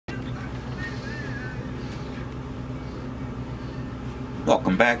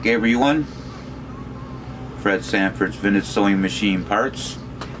Welcome back, everyone. Fred Sanford's Vintage Sewing Machine Parts.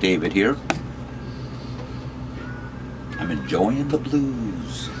 David here. I'm enjoying the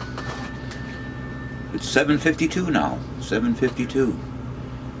blues. It's 7:52 now. 7:52.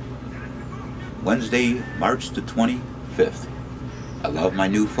 Wednesday, March the 25th. I love my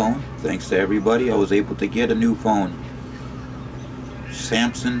new phone. Thanks to everybody, I was able to get a new phone.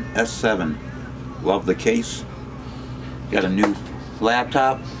 Samsung S7. Love the case. Got a new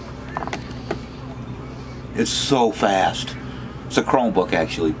laptop. It's so fast. It's a Chromebook,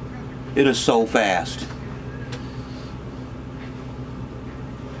 actually. It is so fast.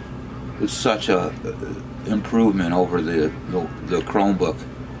 It's such a improvement over the Chromebook,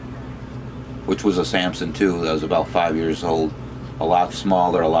 which was a Samsung too. That was about 5 years old. A lot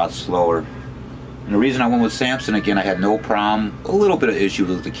smaller, a lot slower. And the reason I went with Samsung again, I had no problem. A little bit of issue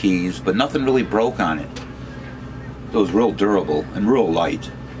with the keys, but nothing really broke on it. It was real durable and real light.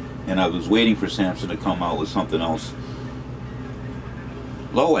 And I was waiting for Samsung to come out with something else.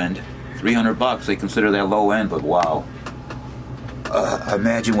 Low end, 300 bucks. They consider that low end, but wow.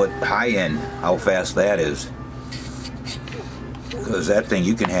 Imagine what high end, how fast that is. Because that thing,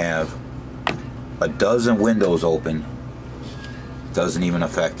 you can have a dozen windows open. Doesn't even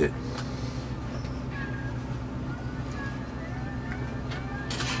affect it.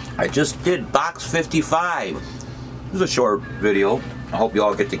 I just did box 55. This is a short video. I hope you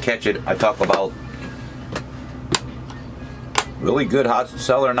all get to catch it. I talk about really good hot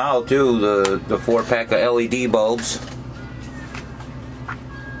seller now too, the 4-pack of LED bulbs.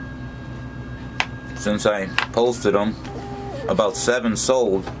 Since I posted them, about 7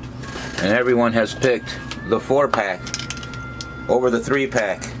 sold, and everyone has picked the 4-pack over the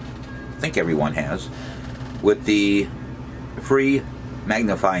 3-pack. I think everyone has, with the free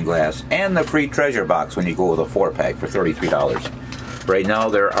magnifying glass and the free treasure box when you go with a 4-pack for $33. Right now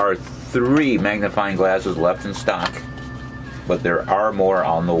there are 3 magnifying glasses left in stock, but there are more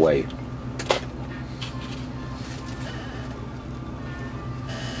on the way.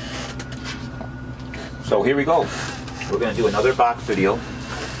 So here we go. We're going to do another box video,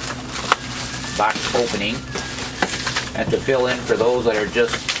 box opening, and to fill in for those that are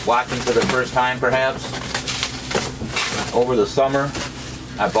just watching for the first time perhaps. Over the summer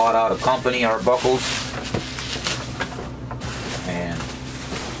I bought out a company, Arbuckles, and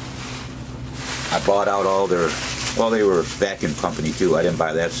I bought out all their, well, they were a vacuum company too. I didn't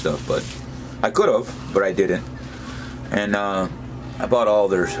buy that stuff, but I could have, but I didn't. And I bought all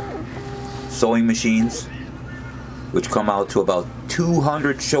their sewing machines, which come out to about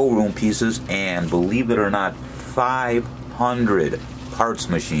 200 showroom pieces, and believe it or not, 500 parts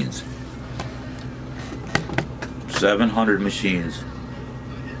machines. 700 machines.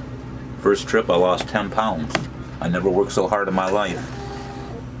 First trip I lost 10 pounds. I never worked so hard in my life.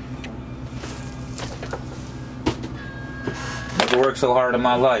 Never worked so hard in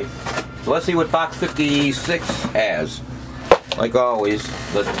my life. So let's see what box 56 has. Like always,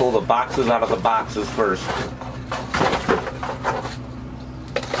 let's pull the boxes out of the boxes first.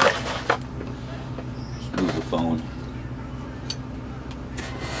 Let's move the phone.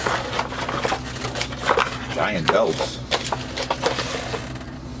 Giant belts.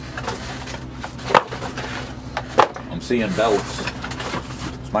 I'm seeing belts.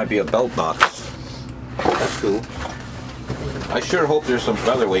 This might be a belt box. That's cool. I sure hope there's some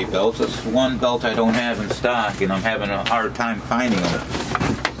featherweight belts. That's one belt I don't have in stock, and I'm having a hard time finding them.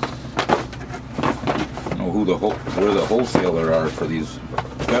 I don't know who where the wholesaler are for these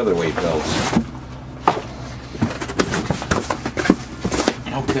featherweight belts.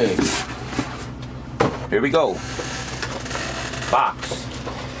 Okay. Here we go. Box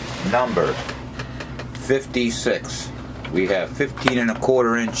number 56. We have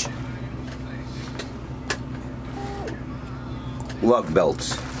 15¼ inch lug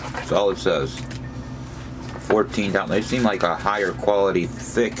belts. That's all it says. 14 down. They seem like a higher quality,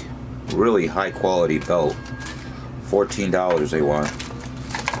 thick, really high quality belt. $14 they want.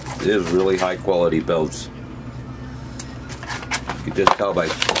 It is really high quality belts. You could just tell by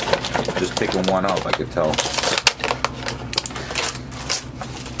just picking one up. I could tell.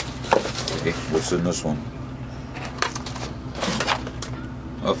 Okay, what's in this one?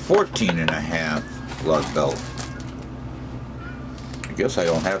 A 14½ lug belt. I guess I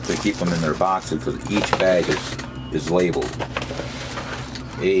don't have to keep them in their boxes because each bag is labeled.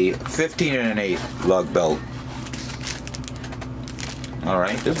 A 15⅛ lug belt.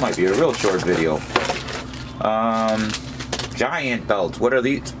 Alright, this might be a real short video. Giant belts. What are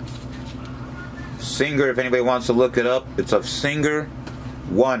these? Singer, if anybody wants to look it up, it's a Singer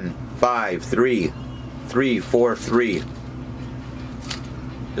 153 343.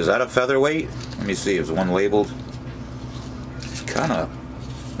 Is that a featherweight? Let me see. Is one labeled? It's kind of.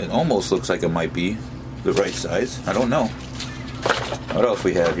 It almost looks like it might be the right size. I don't know. What else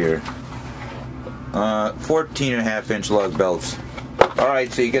we have here? 14.5-inch lug belts.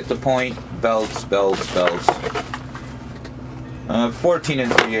 Alright, so you get the point. Belts, belts, belts. 14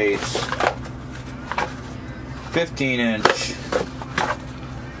 3/8. 15-inch.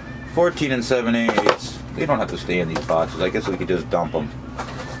 14 7/8. They don't have to stay in these boxes. I guess we could just dump them.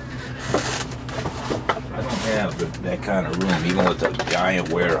 I don't have that kind of room, even with a giant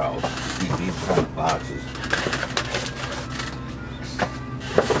warehouse. These kind of boxes.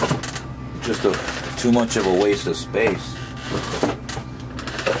 Just too much of a waste of space.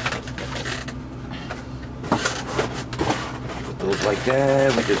 Put those like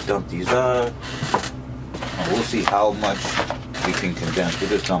that. We just dump these up. And we'll see how much we can condense. We'll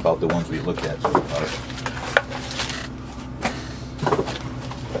just dump out the ones we looked at so far.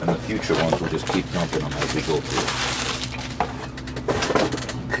 And the future ones, we'll just keep dumping them as we go through.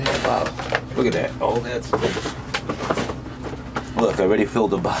 Okay, wow. Look at that. All that space. Look, I already filled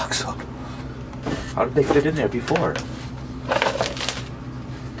the box up. How did they fit in there before?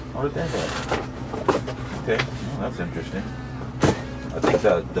 How did that happen? Okay, well, that's interesting. I think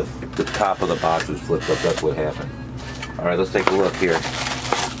the top of the box was flipped up. That's what happened. Alright, let's take a look here.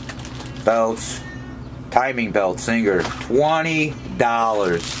 Belts. Timing belt, Singer. $20.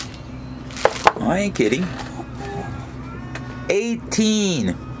 I ain't kidding.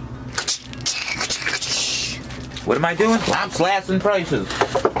 18. What am I doing? I'm slashing prices.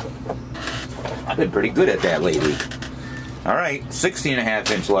 I've been pretty good at that lately. Alright,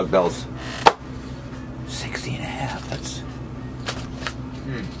 16.5-inch lug belts. 16.5, that's...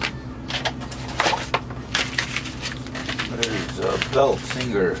 There's a belt,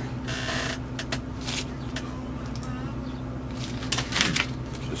 Singer.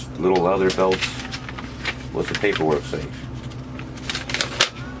 Just little leather belts. What's the paperwork say?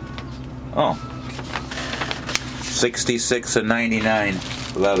 Oh. 66.99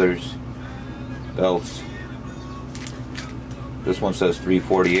 leathers. Belts. This one says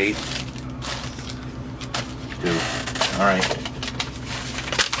 348. Alright.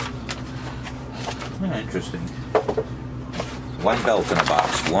 Interesting. One belt in a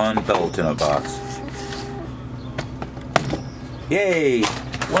box. One belt in a box. Yay!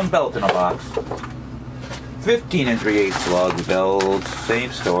 One belt in a box. 15 3/8 lug belts.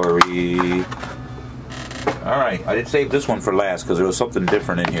 Same story. Alright, I did save this one for last because there was something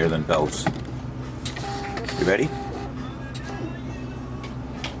different in here than belts. You ready?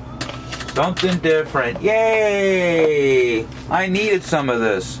 Something different. Yay! I needed some of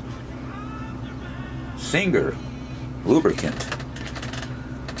this. Singer lubricant.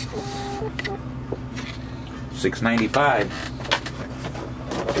 $6.95.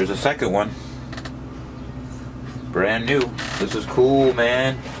 There's a second one. Brand new. This is cool,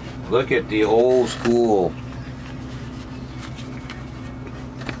 man. Look at the old school.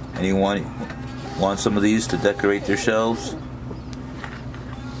 Anyone want some of these to decorate their shelves?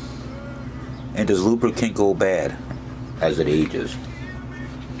 And does lubricant go bad as it ages?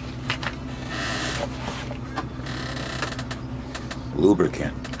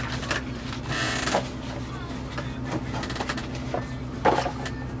 Lubricant.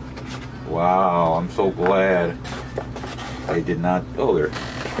 Wow, I'm so glad I did not. Oh,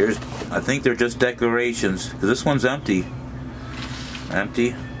 here's. I think they're just decorations because this one's empty.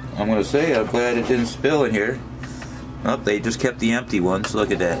 Empty. I'm gonna say I'm glad it didn't spill in here. Oh, they just kept the empty ones. Look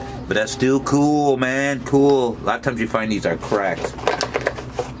at that. But that's still cool, man. Cool. A lot of times you find these are cracked.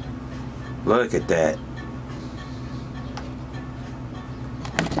 Look at that.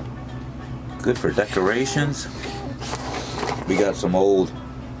 Good for decorations. We got some old,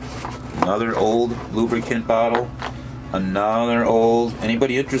 another old lubricant bottle. Another old.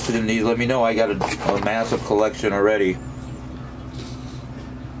 Anybody interested in these, let me know. I got a massive collection already.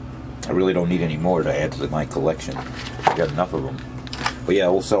 I really don't need any more to add to my collection. I got enough of them. But yeah,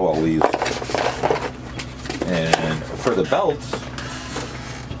 we'll sell all these. And for the belts,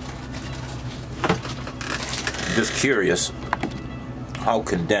 I'm just curious how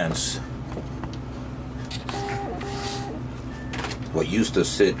condensed what used to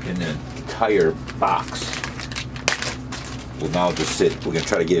sit in an entire box will now just sit. We're going to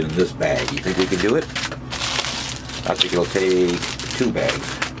try to get it in this bag. You think we can do it? I think it'll take 2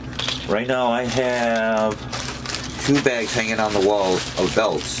 bags. Right now I have 2 bags hanging on the walls of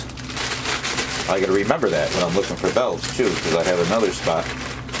belts. I got to remember that when I'm looking for belts too, because I have another spot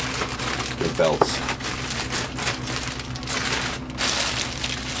with belts.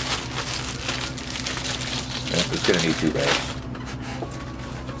 Yeah, it's going to need 2 bags.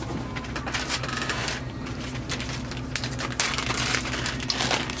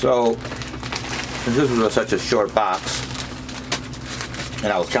 So, since this was such a short box,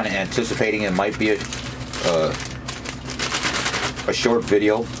 and I was kind of anticipating it might be a short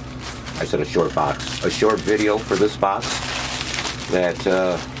video. I said a short box. A short video for this box, that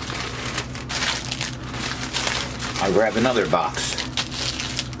I grabbed another box.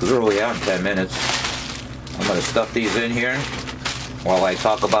 Because we're only out in 10 minutes. I'm going to stuff these in here while I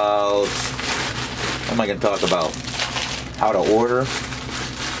talk about, what am I going to talk about? How to order.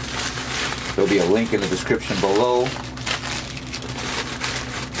 There'll be a link in the description below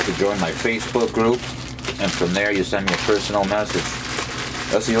to join my Facebook group, and from there you send me a personal message.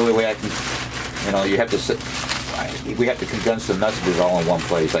 That's the only way I can, you know, we have to condense the messages all in one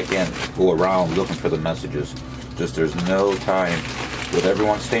place. I can't go around looking for the messages. Just there's no time. With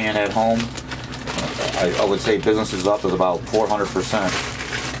everyone staying at home, I would say business is up is about 400%.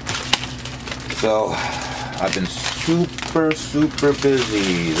 So I've been super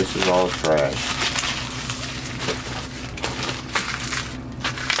busy. This is all trash.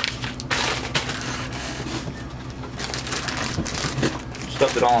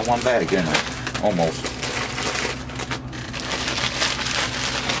 Stuffed it all in one bag, didn't I? Almost.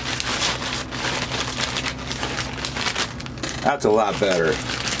 That's a lot better.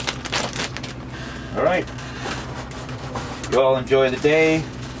 Alright. You all enjoy the day.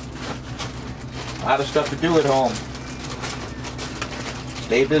 A lot of stuff to do at home.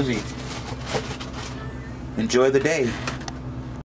 Stay busy. Enjoy the day.